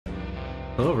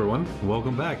Hello everyone,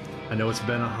 welcome back. I know it's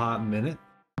been a hot minute,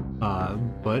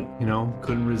 but you know,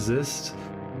 couldn't resist.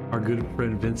 Our good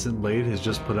friend Vincent Lade has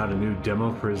just put out a new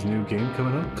demo for his new game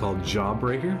coming up called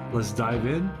Jawbreaker. Let's dive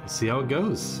in and see how it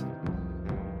goes.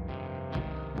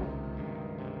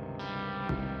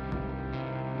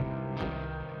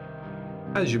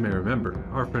 As you may remember,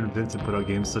 our friend Vincent put out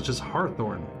games such as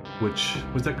Hawthorne, which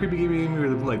was that creepy game where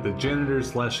you were like the janitor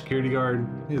slash security guard.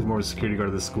 He was more of a security guard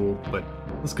of the school, but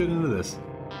let's get into this.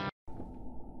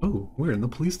 Oh, we're in the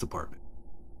police department.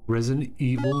 Resident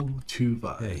Evil 2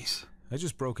 vibes. Hey, I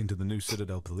just broke into the new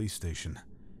Citadel police station.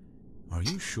 Are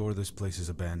you sure this place is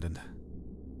abandoned?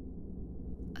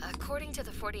 According to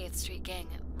the 48th Street gang,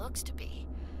 it looks to be.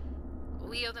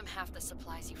 We owe them half the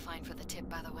supplies you find for the tip,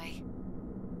 by the way.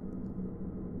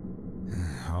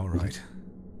 All right.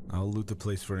 I'll loot the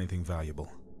place for anything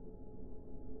valuable.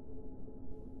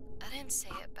 I didn't say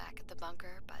it back at the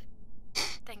bunker, but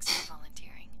thanks for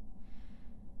volunteering.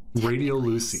 Radio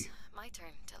Technically, Lucy. it's my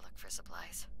turn to look for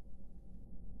supplies.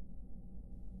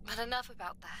 But enough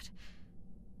about that.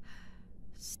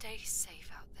 Stay safe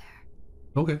out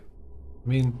there. Okay. I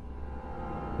mean,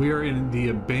 we are in the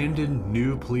abandoned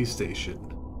new police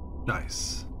station.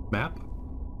 Nice. Map.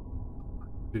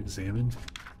 Examined.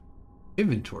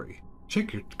 Inventory.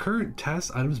 Check your current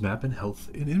task items map and health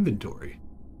in inventory.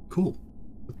 Cool.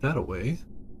 Put that away.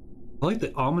 I like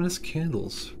the ominous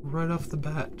candles right off the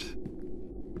bat.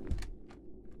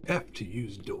 F to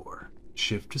use door.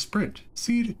 Shift to sprint.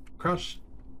 C to crouch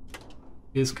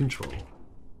is control.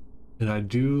 And I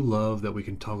do love that we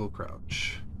can toggle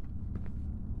crouch.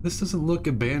 This doesn't look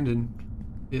abandoned.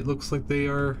 It looks like they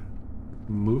are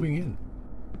moving in.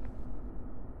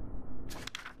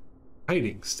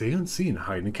 Hiding. Stay unseen.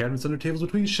 Hide in cabinets, under tables,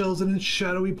 between shelves, and in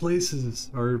shadowy places.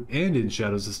 And in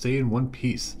shadows to stay in one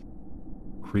piece.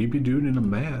 Creepy dude in a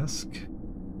mask.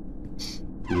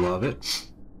 Love it.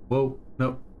 Whoa.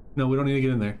 No. No, we don't need to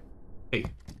get in there. Hey.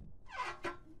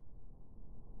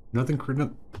 Nothing.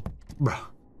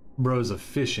 Bro is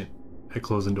efficient at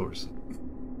closing doors.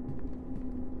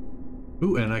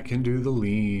 Ooh, and I can do the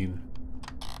lean.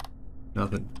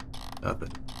 Nothing.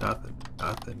 Nothing. Nothing.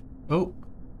 Nothing. Oh.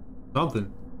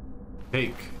 Something.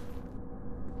 Fake.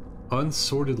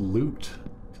 Unsorted loot.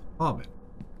 Common.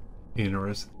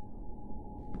 Interesting.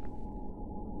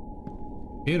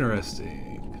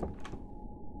 Interesting.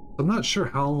 I'm not sure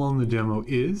how long the demo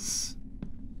is,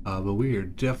 but we are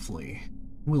definitely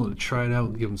willing to try it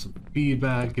out, give them some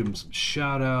feedback, give them some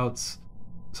shout outs.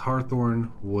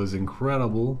 Hawthorne was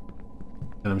incredible,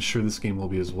 and I'm sure this game will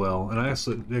be as well. And I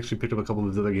actually picked up a couple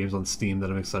of other games on Steam that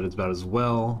I'm excited about as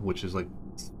well, which is like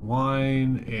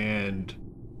Swine and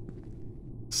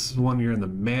this one here in the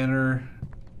Manor.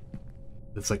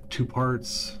 It's like 2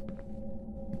 parts.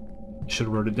 Should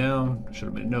have wrote it down. Should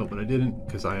have made a note, but I didn't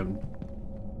because I am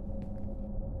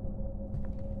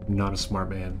not a smart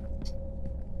man.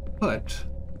 But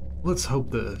let's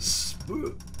hope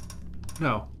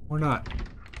no, we're not.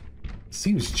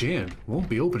 Seems jammed. Won't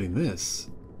be opening this.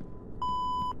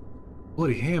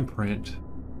 Bloody handprint.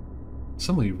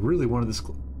 Somebody really wanted this.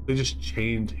 They just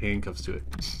chained handcuffs to it.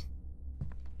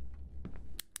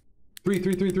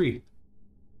 3.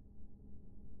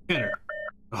 Enter.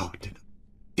 Oh, it didn't.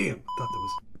 Damn, I thought that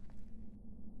was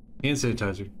hand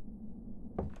sanitizer.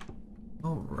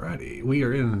 Alrighty, we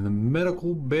are in the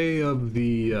medical bay of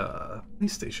the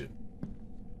police station.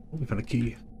 Oh, we found a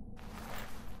key.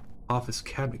 Office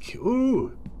cabinet key.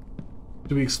 Ooh!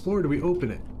 Do we explore or do we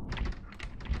open it?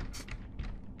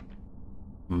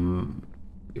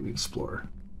 Do we explore?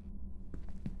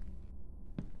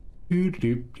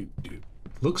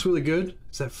 Looks really good.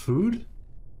 Is that food?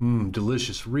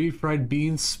 Delicious. Refried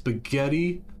beans,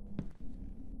 spaghetti,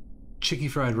 chicky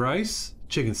fried rice,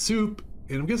 chicken soup,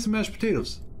 and I'm guessing mashed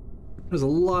potatoes. There's a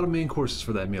lot of main courses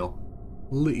for that meal.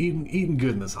 Eating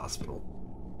good in this hospital.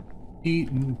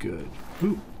 Eating good.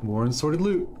 Ooh, more unsorted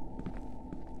loot.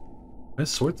 Can I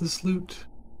sort this loot?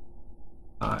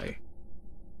 Aye.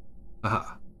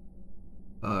 Aha.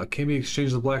 Can be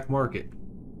exchanged to the black market.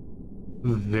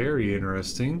 Very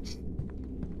interesting.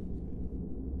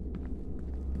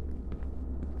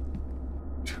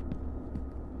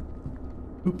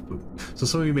 So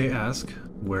some of you may ask,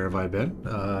 where have I been?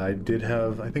 I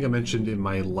think I mentioned in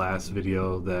my last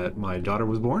video that my daughter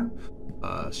was born.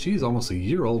 She's almost a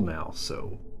year old now,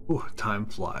 so time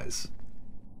flies.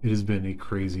 It has been a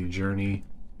crazy journey,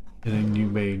 and then you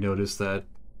may notice that,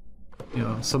 you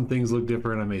know, some things look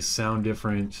different. I may sound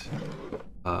different.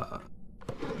 I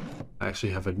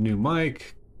actually have a new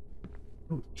mic.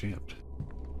 Oh, jammed.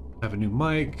 I have a new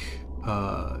mic,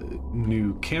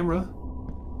 new camera,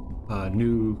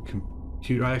 new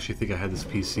computer. I actually think I had this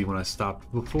PC when I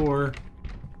stopped before.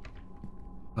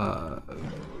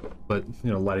 But,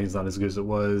 you know, lighting's not as good as it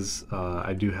was.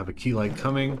 I do have a key light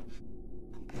coming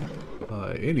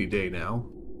any day now.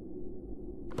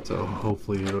 So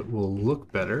hopefully it will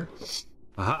look better.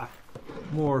 Aha!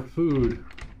 More food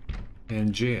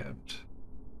and jammed.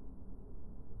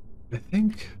 I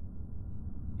think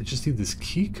I just need this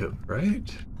key code,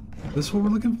 right? This is what we're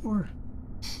looking for?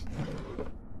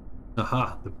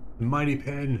 Aha! The mighty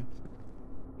pen.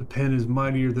 The pen is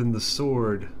mightier than the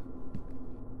sword.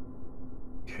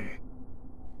 Okay.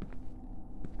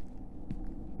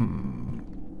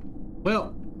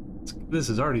 Well, this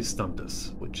has already stumped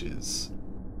us, which is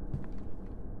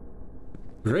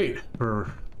great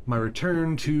for my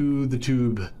return to the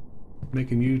tube.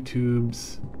 Making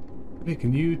YouTubes.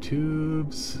 Making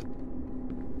YouTubes.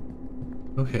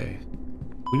 Okay.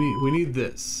 We need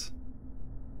this.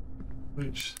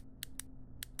 Which...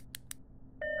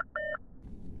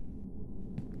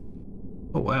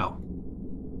 Oh wow.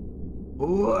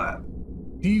 What?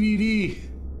 DVD.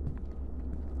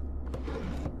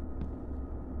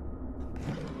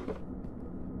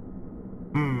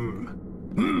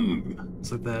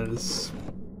 Looks like that is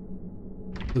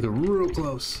looking real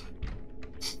close.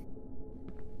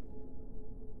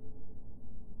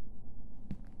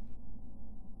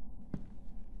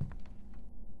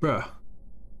 Bruh.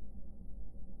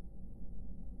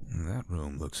 That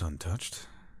room looks untouched.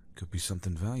 Could be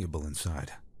something valuable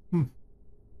inside.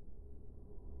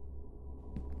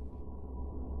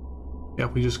 Yeah,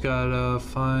 we just gotta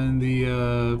find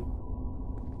the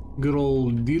good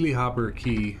old dealy hopper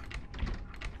key.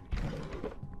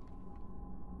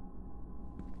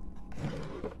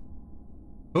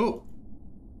 Oh,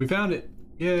 we found it!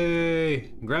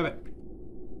 Yay! Grab it.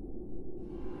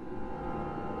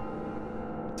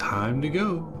 Time to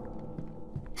go.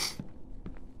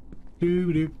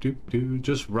 Do.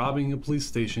 Just robbing a police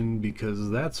station because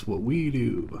that's what we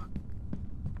do.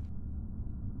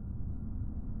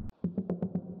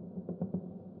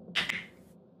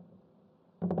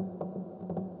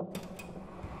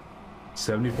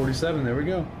 $70.47. There we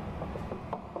go.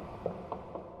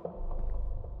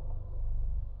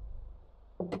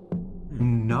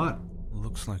 Not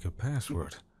Looks like a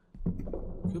password.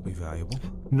 Could be valuable.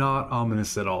 Not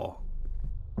ominous at all.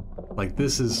 Like,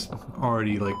 this is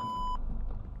already like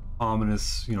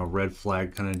ominous, you know, red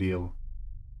flag kind of deal.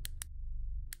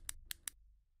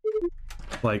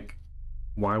 Like,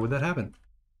 why would that happen?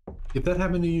 If that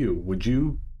happened to you, would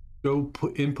you go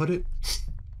input it?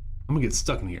 I'm gonna get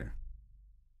stuck in here.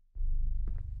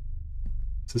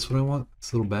 Is this what I want?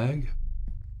 This little bag?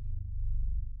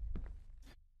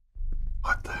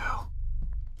 What the hell?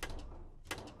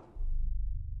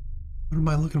 What am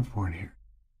I looking for in here?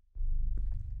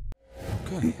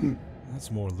 Okay, that's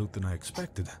more loot than I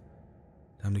expected.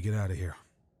 Time to get out of here.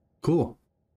 Cool.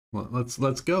 Well, let's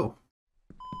go.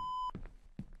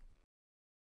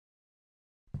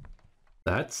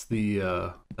 That's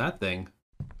the that thing.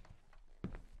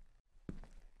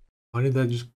 Why did that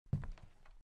just...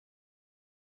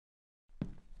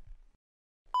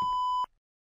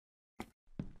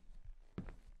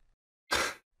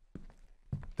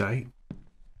 Did I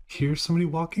hear somebody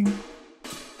walking?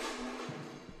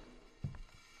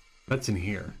 That's in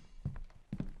here.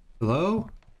 Hello?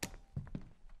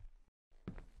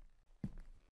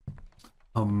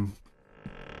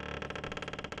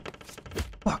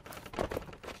 Fuck.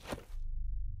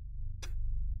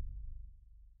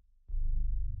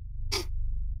 It's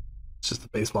just a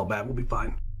baseball bat, we'll be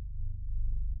fine.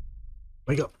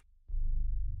 Wake up.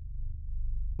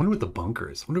 Wonder what the bunker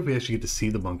is. Wonder if we actually get to see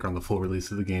the bunker on the full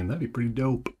release of the game. That'd be pretty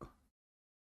dope.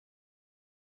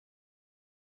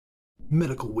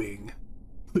 Medical wing.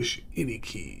 Push any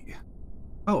key.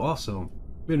 Oh, also,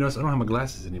 you notice I don't have my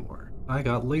glasses anymore. I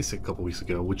got LASIK a couple weeks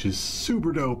ago, which is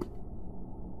super dope.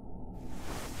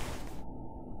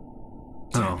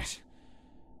 Damn it.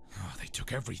 Oh, they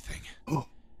took everything. Oh.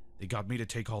 They got me to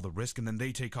take all the risk and then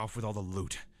they take off with all the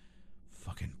loot.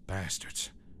 Fucking bastards.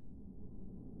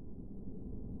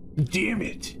 Damn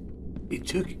it. They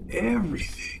took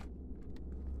everything.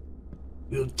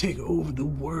 We'll take over the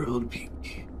world,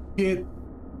 Pink. Get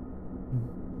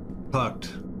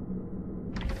fucked.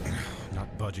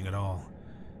 Not budging at all.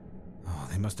 Oh,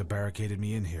 they must have barricaded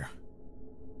me in here.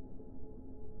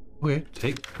 Okay,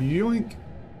 take yoink.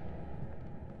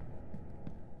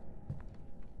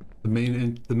 The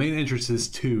main entrance is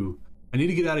 2. I need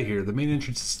to get out of here. The main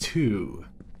entrance is 2.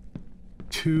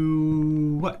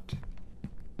 To what?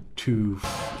 To...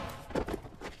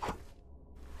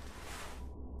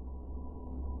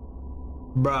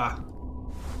 Bruh.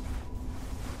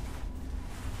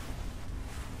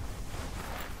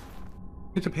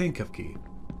 Get a handcuff key.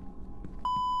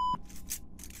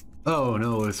 Oh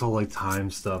no, it's all like time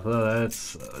stuff. Oh,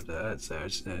 that's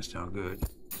not good.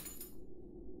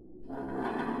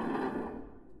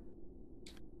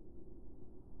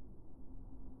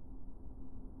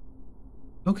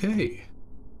 Okay,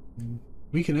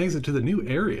 we can exit to the new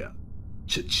area.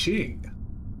 Cha-ching.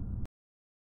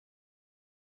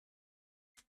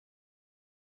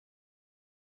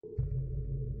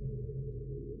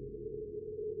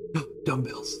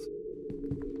 Dumbbells.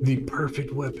 The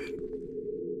perfect weapon.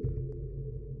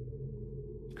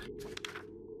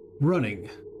 Running.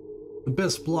 The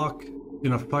best block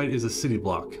in a fight is a city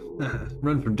block.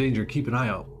 Run from danger, keep an eye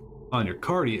out on your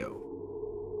cardio.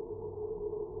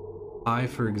 I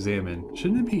for examine.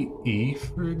 Shouldn't it be E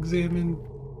for examine?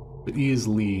 But E is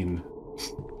lean.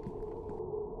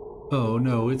 Oh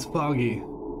no, it's foggy.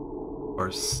 Or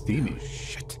steamy. Oh,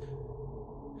 shit.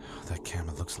 That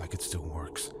camera looks like it still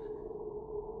works.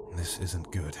 This isn't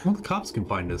good. Well, the cops can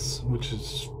find us, which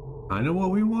is kind of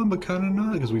what we want, but kind of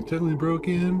not, because we technically broke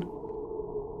in.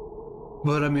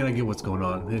 But I mean, I get what's going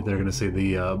on. They're gonna say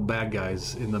the bad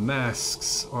guys in the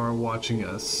masks are watching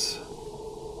us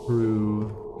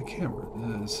through the camera.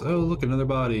 Oh, look, another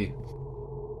body.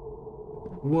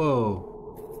 Whoa.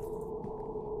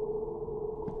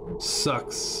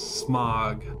 Sucks.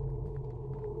 Smog.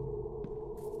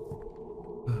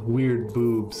 Weird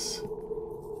boobs.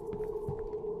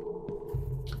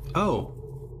 Oh.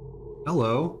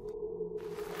 Hello.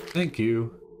 Thank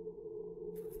you.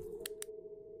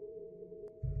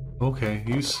 Okay,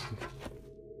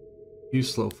 you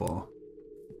slow fall.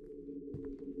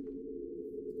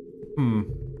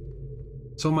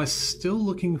 So am I still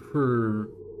looking for,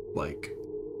 like,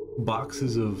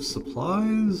 boxes of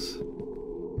supplies?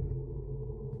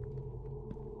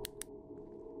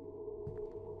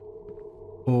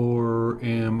 Or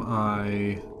am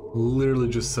I literally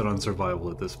just set on survival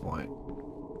at this point?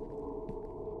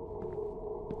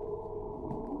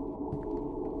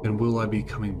 And will I be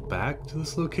coming back to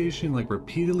this location, like,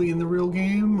 repeatedly in the real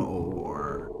game?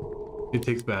 Or it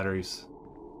takes batteries?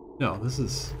 No,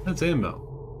 that's ammo.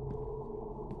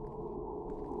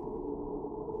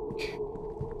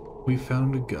 We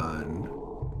found a gun.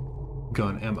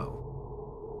 Gun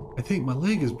ammo. I think my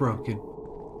leg is broken.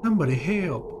 Somebody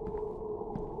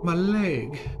help. My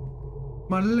leg.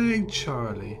 My leg,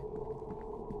 Charlie.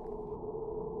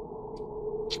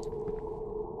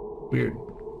 Weird.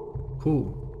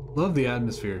 Cool. Love the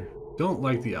atmosphere. Don't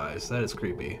like the eyes. That is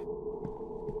creepy.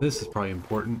 This is probably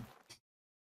important.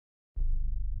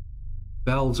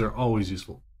 Valves are always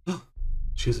useful.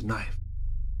 She has a knife.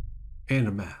 And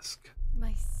a mask.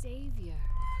 My savior.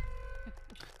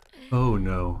 Oh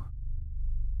no.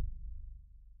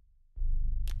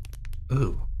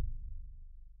 Oh.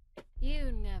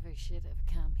 You never should have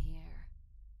come here.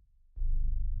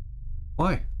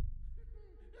 Why?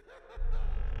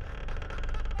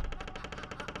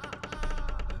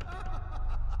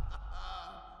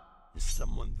 Is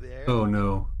someone there? Oh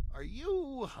no. Are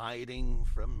you hiding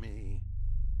from me?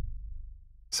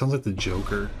 Sounds like the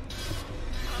Joker.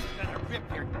 I'm gonna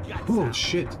rip your guts Oh out.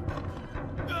 shit.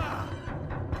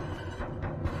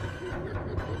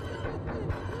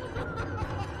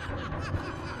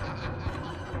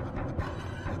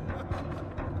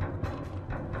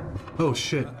 Oh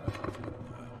shit.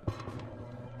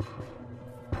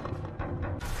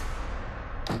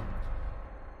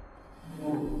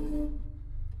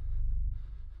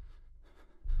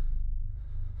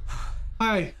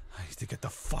 Hi. I need to get the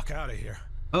fuck out of here.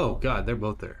 Oh god, they're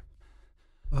both there.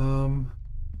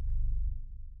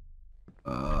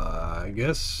 I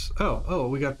guess. Oh,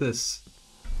 we got this.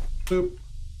 Boop.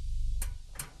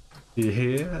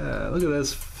 Yeah, look at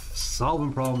this.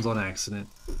 Solving problems on accident.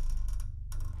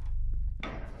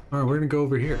 Alright, we're gonna go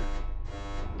over here.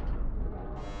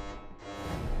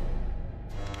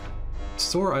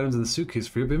 Store items in the suitcase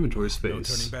for your inventory No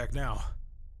space. turning back now.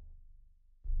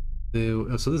 So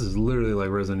this is literally like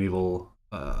Resident Evil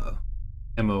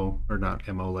MO, or not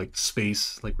MO, like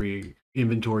space, like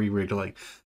inventory where you have to like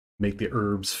make the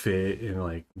herbs fit and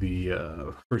like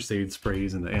the first aid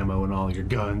sprays and the ammo and all your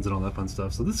guns and all that fun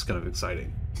stuff. So this is kind of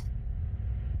exciting.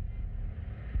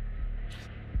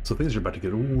 So things are about to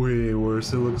get way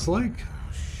worse, it looks like.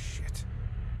 Oh shit.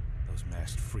 Those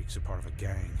masked freaks are part of a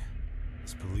gang.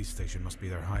 This police station must be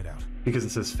their hideout. Because it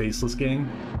says faceless gang.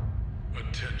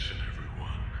 Attention,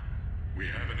 everyone. We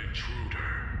have an intruder.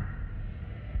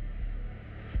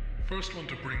 First one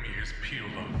to bring me his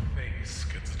peeled off face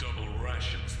gets double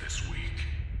rations this week.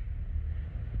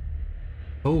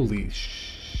 Holy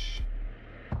sh...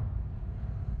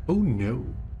 Oh no.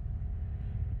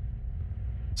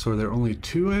 So are there only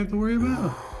two I have to worry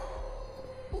about?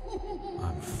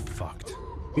 I'm fucked.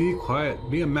 Be quiet.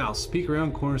 Be a mouse. Speak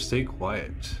around corners. Stay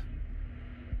quiet.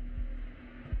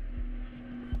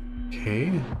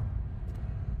 Okay.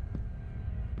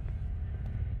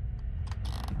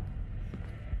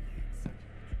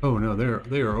 Oh no,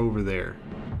 they are over there.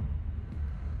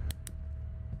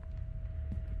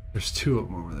 There's two of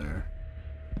them over there.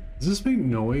 Does this make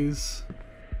noise?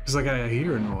 It's like I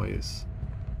hear a noise.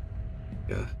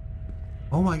 Yeah.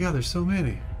 Oh my god, there's so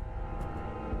many.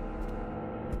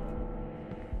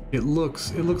 It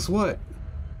looks what?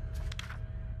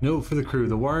 Note for the crew,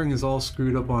 the wiring is all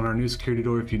screwed up on our new security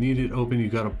door. If you need it open, you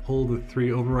gotta pull the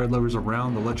 3 override levers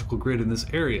around the electrical grid in this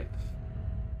area.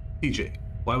 TJ,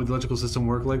 why would the electrical system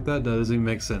work like that? That doesn't even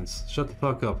make sense. Shut the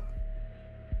fuck up.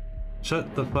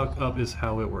 Shut the fuck up is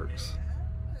how it works.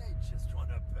 I just want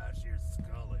to bash your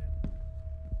skull in.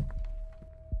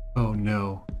 Oh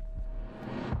no.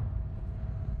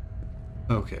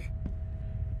 Okay.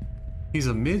 He's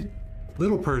a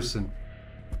little person.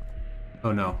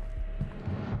 Oh no.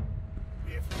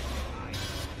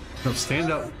 No, stand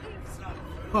up.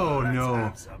 Oh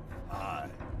no.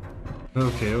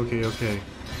 Okay, okay, okay.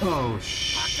 Oh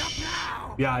shh.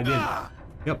 Yeah, I did.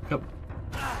 Yep, yep.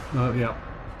 Yep.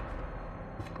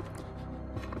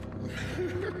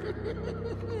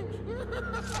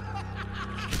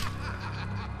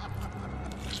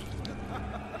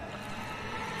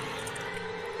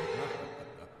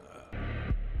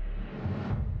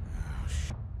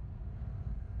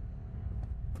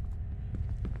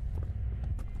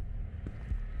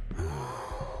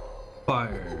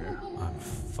 Fire. I'm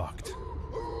fucked.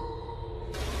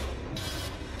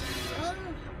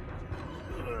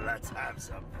 Let's have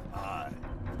some fun.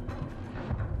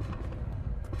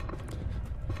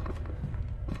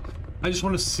 I just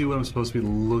want to see what I'm supposed to be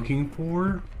looking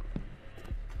for.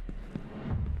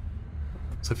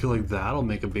 So I feel like that'll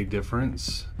make a big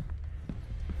difference.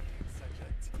 Such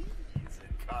a tease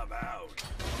and come out.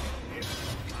 It's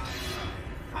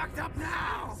fucked up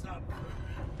now.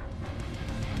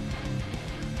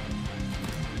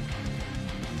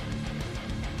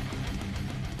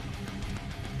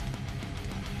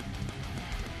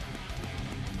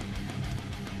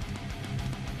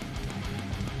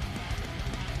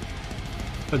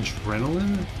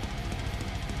 Adrenaline?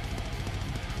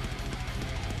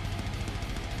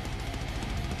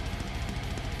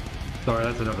 Sorry,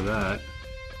 that's enough of that.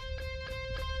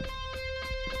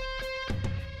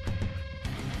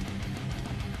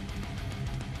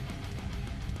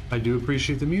 I do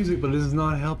appreciate the music, but it is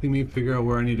not helping me figure out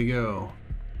where I need to go.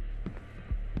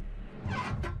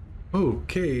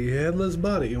 Okay, headless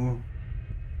body.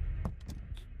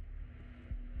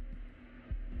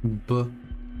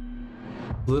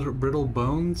 Little brittle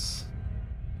bones?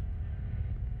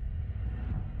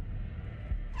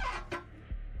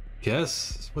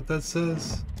 Guess is what that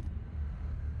says.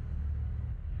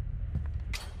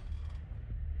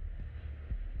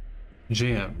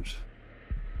 Jammed.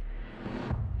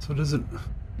 So does it...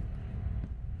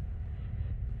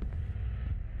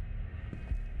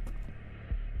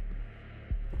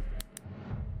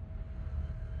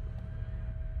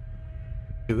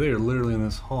 Okay, they are literally in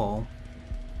this hall.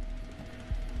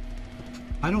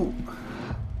 I don't...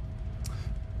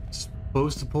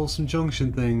 Supposed to pull some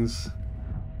junction things.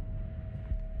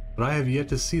 But I have yet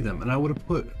to see them, and I would have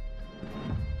put...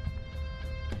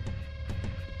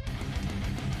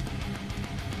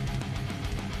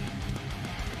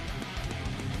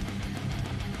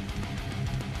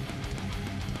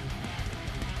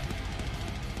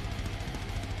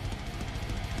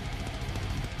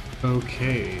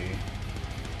 Okay.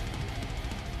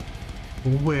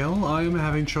 Well, I am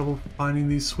having trouble finding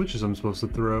these switches I'm supposed to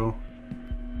throw.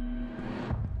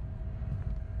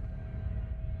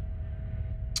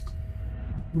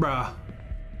 Bruh.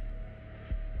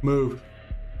 Move.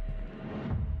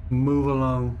 Move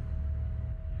along.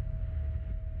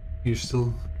 You're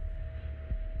still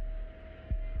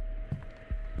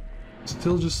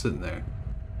just sitting there.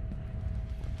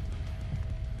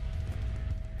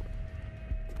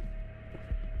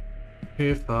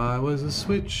 If I was a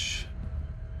switch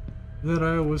that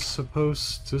I was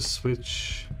supposed to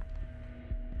switch,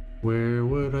 where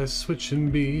would I switch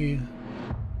and be?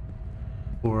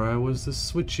 For I was the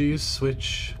switchiest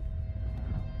switch.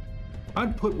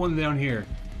 I'd put one down here.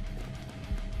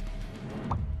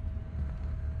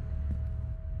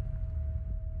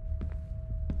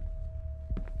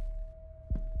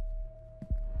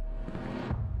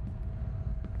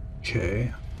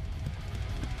 Okay.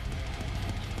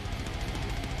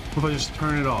 What if I just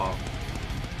turn it off?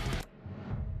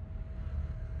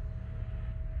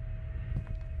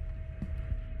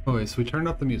 Okay, so we turned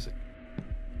up the music.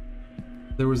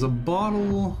 There was a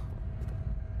bottle.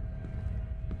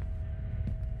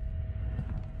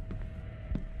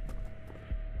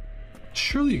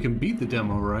 Surely you can beat the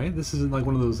demo, right? This isn't like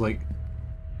one of those like,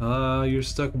 you're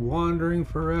stuck wandering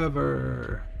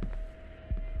forever.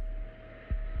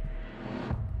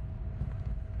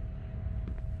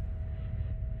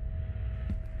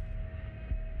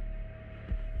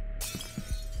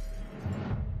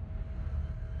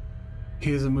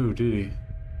 He hasn't moved, did he?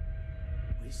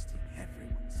 Wasting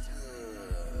everyone's time.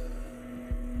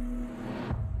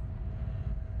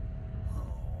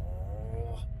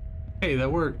 Oh. Hey,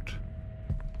 that worked.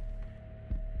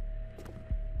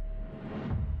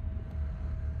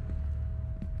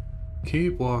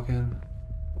 Keep walking.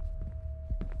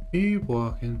 Keep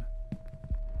walking.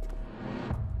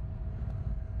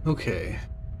 Okay.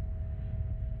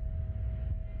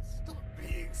 Stop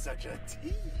being such a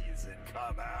tease and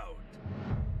come out.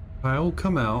 I will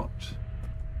come out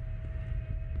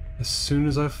as soon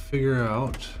as I figure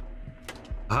out.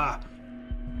 Ah!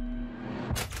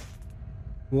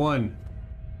 One.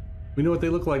 We know what they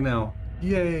look like now.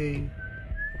 Yay!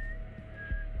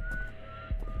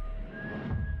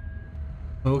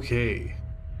 Okay.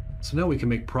 So now we can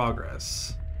make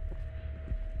progress.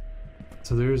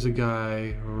 So there's a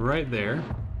guy right there.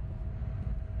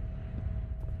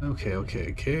 Okay, okay,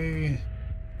 okay.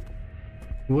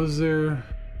 Was there...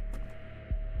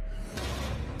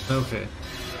 Okay.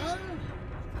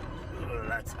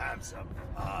 Let's have some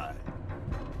fun.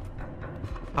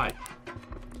 Hi.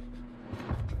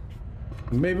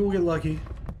 Maybe we'll get lucky.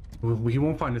 He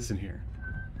won't find us in here.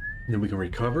 And then we can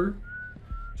recover,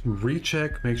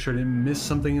 recheck, make sure I didn't miss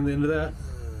something in the end of that.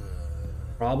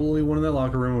 Probably one in that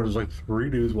locker room where there's like 3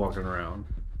 dudes walking around.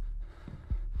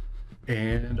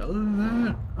 And other than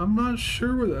that, I'm not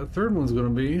sure where that third one's gonna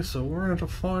be, so we're gonna have to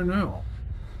find out.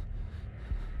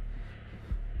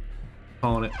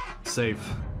 Calling it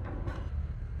safe.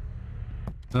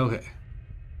 Okay.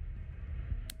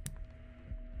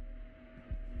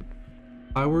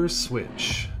 Power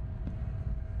switch.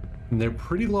 And they're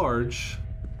pretty large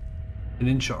and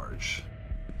in charge.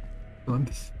 So I'm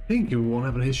thinking we won't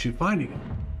have an issue finding it.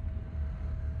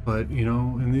 But, you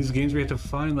know, in these games we have to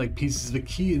find like pieces of the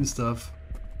key and stuff.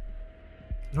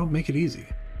 They don't make it easy.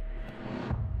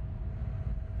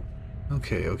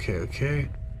 Okay, okay, okay.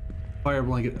 Fire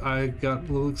blanket. I got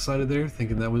a little excited there,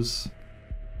 thinking that was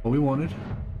what we wanted.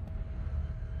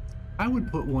 I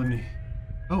would put one...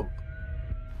 Oh.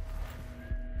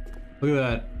 Look at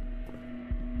that.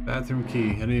 Bathroom key.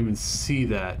 I didn't even see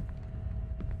that.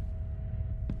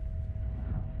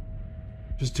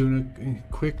 Just doing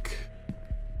a quick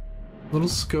little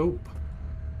scope.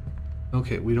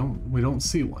 Okay, we don't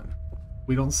see one.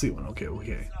 We don't see one. Okay,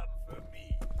 okay.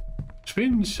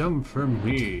 Spin some for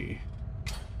me.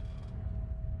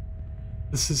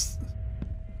 This is...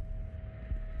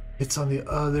 It's on the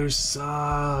other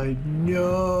side.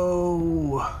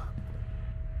 No!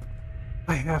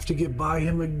 I have to get by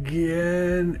him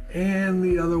again, and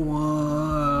the other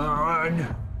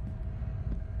one.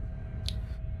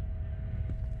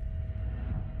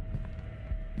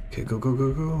 Okay, go, go,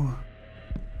 go, go.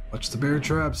 Watch the bear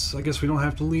traps. I guess we don't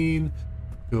have to lean.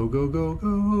 Go, go, go,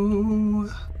 go.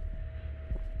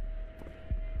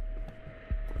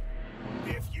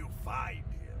 If you find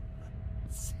him,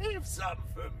 save some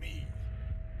for me.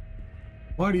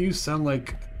 Why do you sound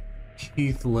like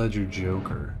Heath Ledger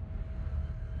Joker?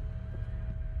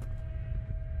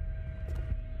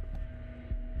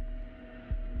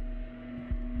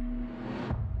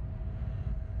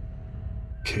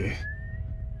 Okay.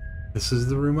 This is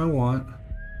the room I want.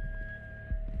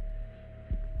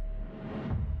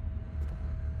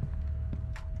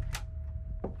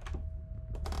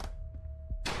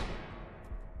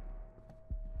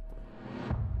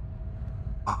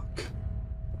 Fuck.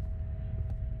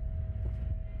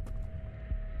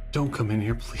 Don't come in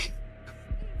here, please.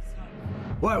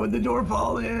 Why would the door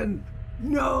fall in?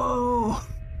 No!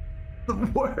 The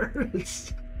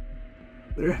worst.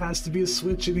 There has to be a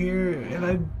switch in here, and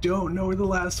I don't know where the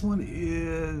last one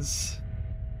is.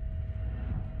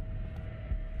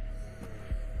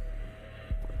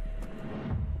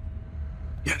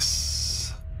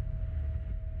 Yes.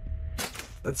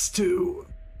 That's 2.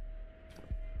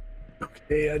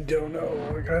 Okay, I don't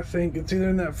know. I gotta think. It's either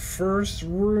in that first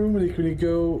room, and you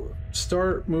go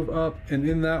start, move up, and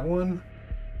in that one.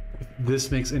 If this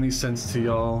makes any sense to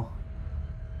y'all,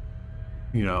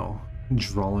 you know,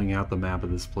 drawing out the map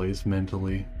of this place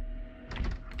mentally.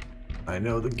 I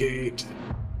know the gate.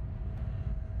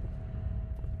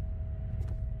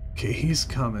 Okay, he's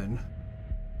coming.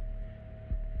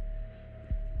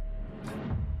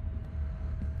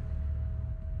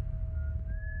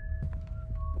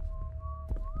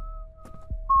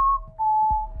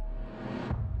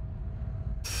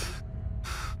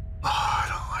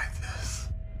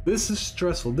 This is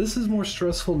stressful. This is more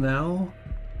stressful now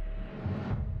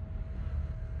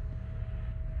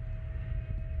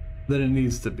than it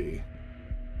needs to be.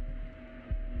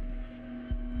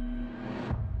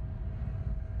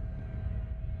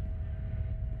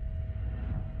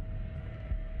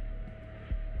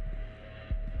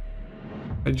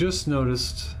 I just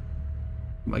noticed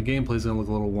my gameplay's gonna look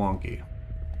a little wonky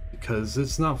because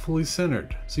it's not fully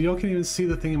centered. So y'all can't even see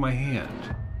the thing in my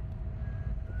hand.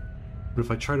 But if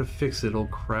I try to fix it, it'll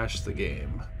crash the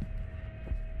game.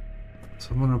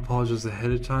 So I'm gonna apologize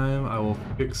ahead of time. I will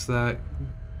fix that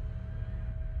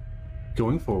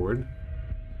going forward.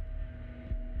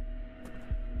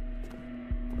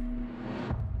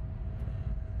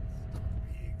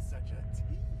 Being such a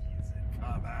tease and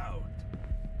come out.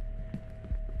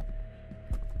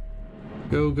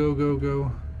 Go, go, go,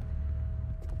 go.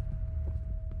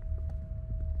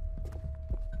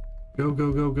 Go,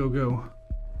 go, go, go, go.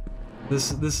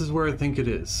 This is where I think it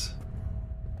is.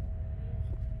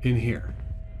 In here.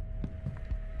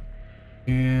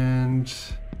 And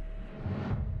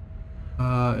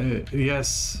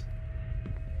yes.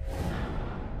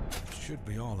 Should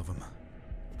be all of them.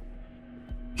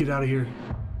 Get out of here.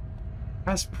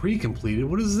 Task pre-completed.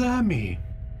 What does that mean?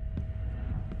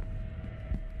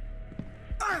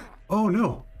 Oh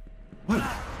no. What?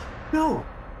 No.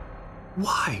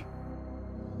 Why?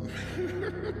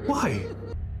 Why?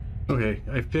 Okay,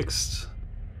 I fixed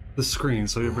the screen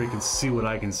so everybody can see what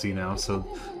I can see now. So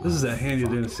this is that handy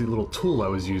dandy little tool I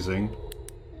was using.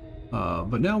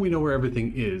 But now we know where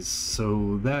everything is,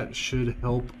 so that should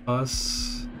help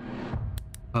us.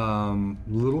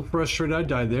 Little frustrated I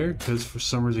died there because for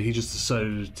some reason he just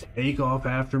decided to take off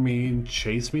after me and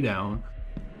chase me down.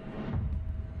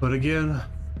 But again,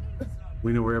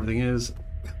 we know where everything is.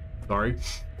 Sorry.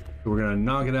 So we're gonna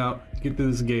knock it out, get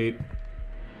through this gate,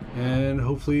 and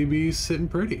hopefully be sitting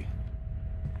pretty.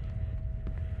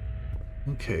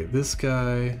 Okay, this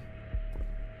guy.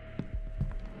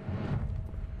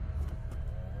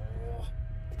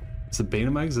 It's the bane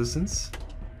of my existence,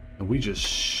 and we just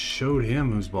showed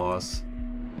him who's boss.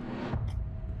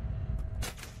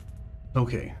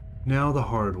 Okay, now the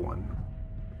hard one.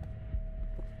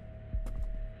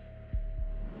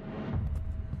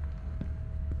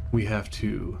 We have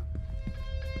to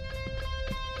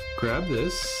grab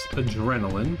this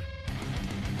adrenaline.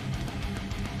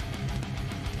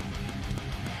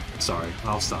 Sorry,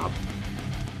 I'll stop.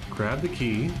 Grab the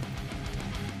key.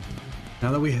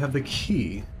 Now that we have the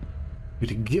key, we have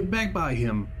to get back by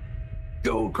him,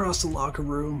 go across the locker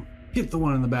room, hit the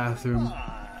one in the bathroom. Come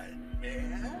on,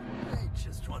 man. I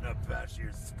just want to bash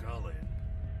your skull in.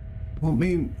 Well, I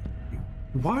mean,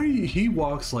 why he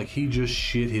walks like he just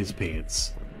shit his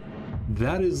pants?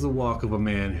 That is the walk of a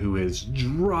man who has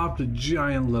dropped a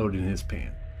giant load in his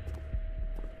pants.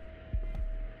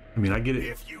 I mean, I get it.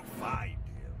 If you find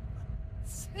him,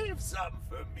 save some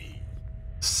for me.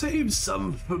 Save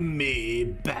some for me,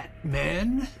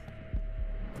 Batman.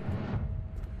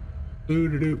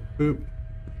 Boo-doo-doo, boop.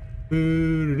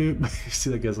 Boo-doo-doo. See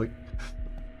that guy's like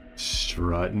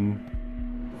strutting.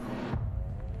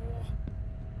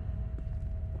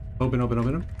 Open, open,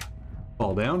 open him.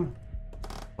 Fall down.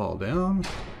 Fall down.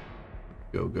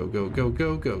 Go, go, go, go,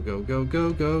 go, go, go, go,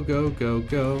 go, go, go, go,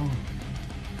 go.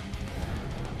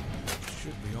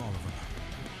 Should be all of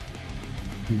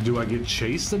them. Do I get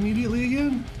chased immediately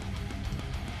again?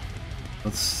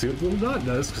 Let's see what the little dot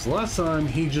does, because last time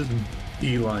he just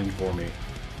beelined for me.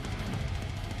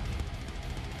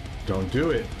 Don't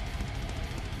do it.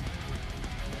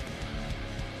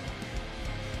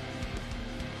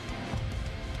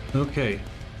 Okay.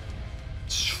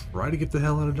 Let's try to get the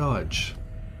hell out of Dodge.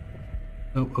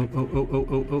 Oh, oh, oh, oh, oh,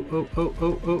 oh, oh, oh, oh,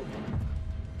 oh, oh.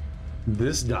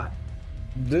 This dot.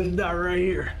 This dot right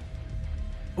here.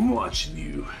 I'm watching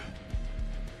you.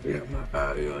 I got my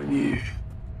eye on you.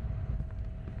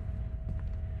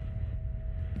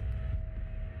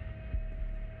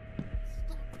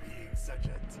 Stop being such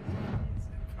a tease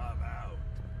and come out.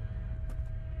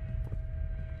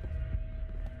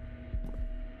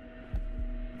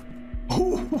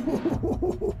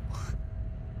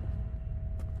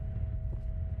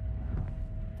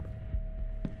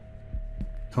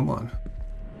 Come on.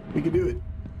 We can do it.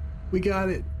 We got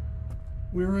it.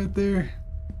 We're right there.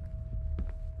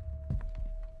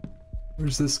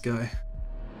 Where's this guy?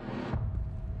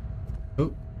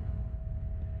 Oh.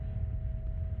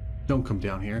 Don't come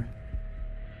down here.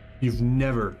 You've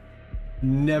never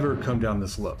come down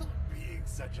this low. Stop being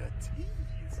such a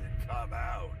tease and come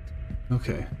out.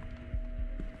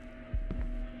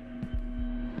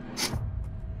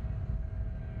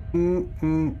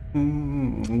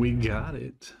 We got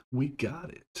it. We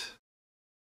got it.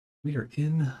 We are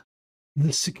in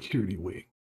the security wing,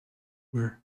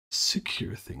 where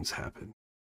secure things happen.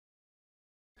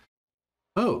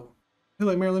 Oh, I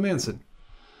like Marilyn Manson.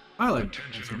 I like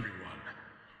Attention Manson. everyone.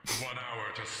 1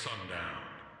 hour to sundown.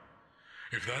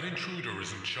 If that intruder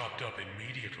isn't chopped up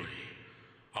immediately,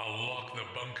 I'll lock the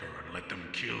bunker and let them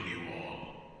kill you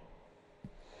all.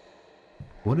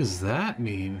 What does that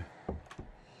mean?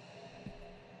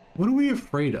 What are we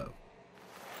afraid of?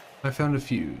 I found a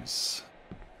fuse.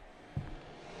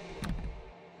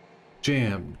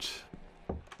 Jammed.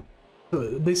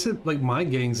 They said, like, my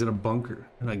gang's in a bunker.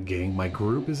 Not gang, my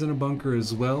group is in a bunker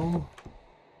as well.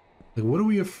 Like, what are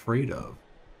we afraid of?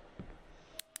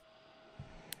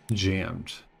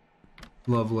 Jammed.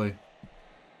 Lovely.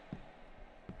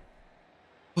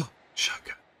 Oh,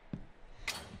 shotgun.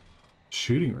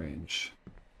 Shooting range.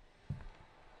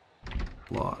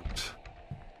 Locked.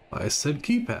 I said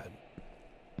keypad.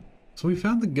 So we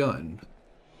found the gun.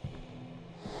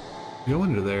 Go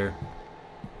under there.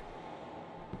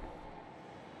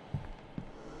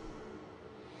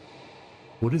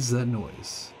 What is that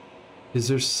noise? Is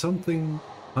there something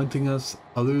hunting us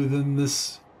other than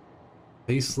this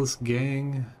faceless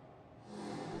gang?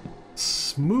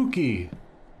 Smooky!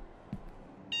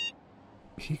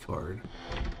 Keycard.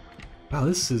 Wow,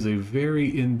 this is a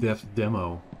very in-depth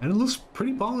demo. And it looks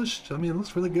pretty polished. I mean, it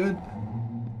looks really good.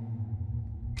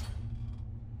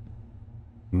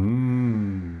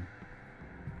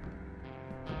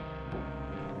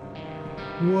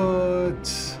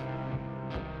 What?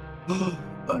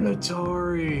 An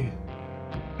Atari.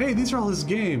 Hey, these are all his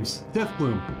games.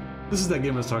 Deathbloom. This is that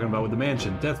game I was talking about with the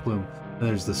mansion. Deathbloom. And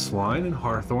there's the Swine and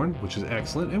Hawthorne, which is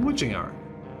excellent, and Witching Hour.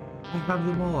 I have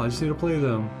them all. I just need to play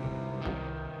them.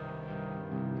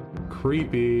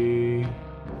 Creepy.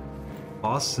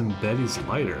 Austin Betty's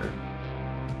lighter.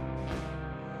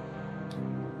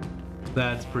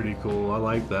 That's pretty cool. I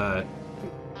like that.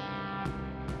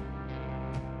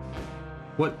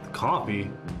 What? Coffee?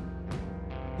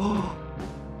 Oh,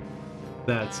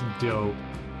 that's dope.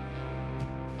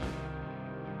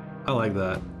 I like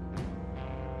that.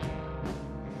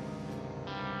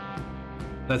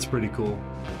 That's pretty cool.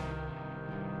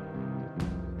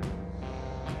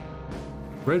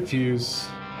 Red fuse.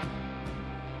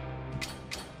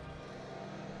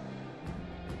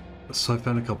 So I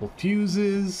found a couple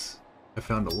fuses. I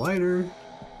found a lighter.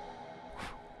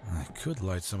 I could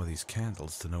light some of these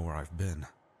candles to know where I've been.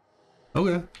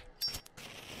 Okay.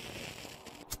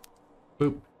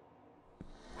 Boop.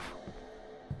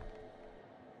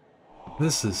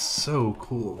 This is so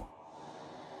cool.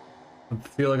 I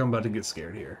feel like I'm about to get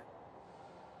scared here.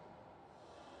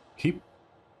 Keep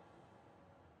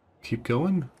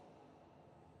going?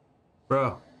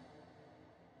 Bro.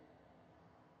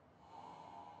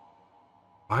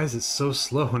 Why is it so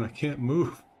slow and I can't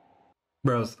move?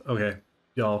 Bros, okay.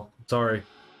 Y'all, sorry. I'm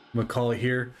gonna call it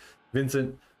here.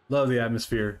 Vincent, love the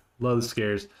atmosphere. Love the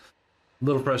scares. A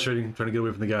little frustrating trying to get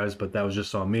away from the guys, but that was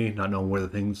just on me, not knowing where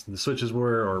the switches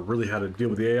were or really how to deal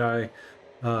with the AI.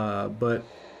 But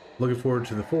looking forward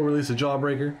to the full release of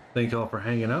Jawbreaker. Thank y'all for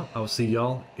hanging out. I will see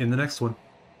y'all in the next one.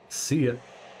 See ya.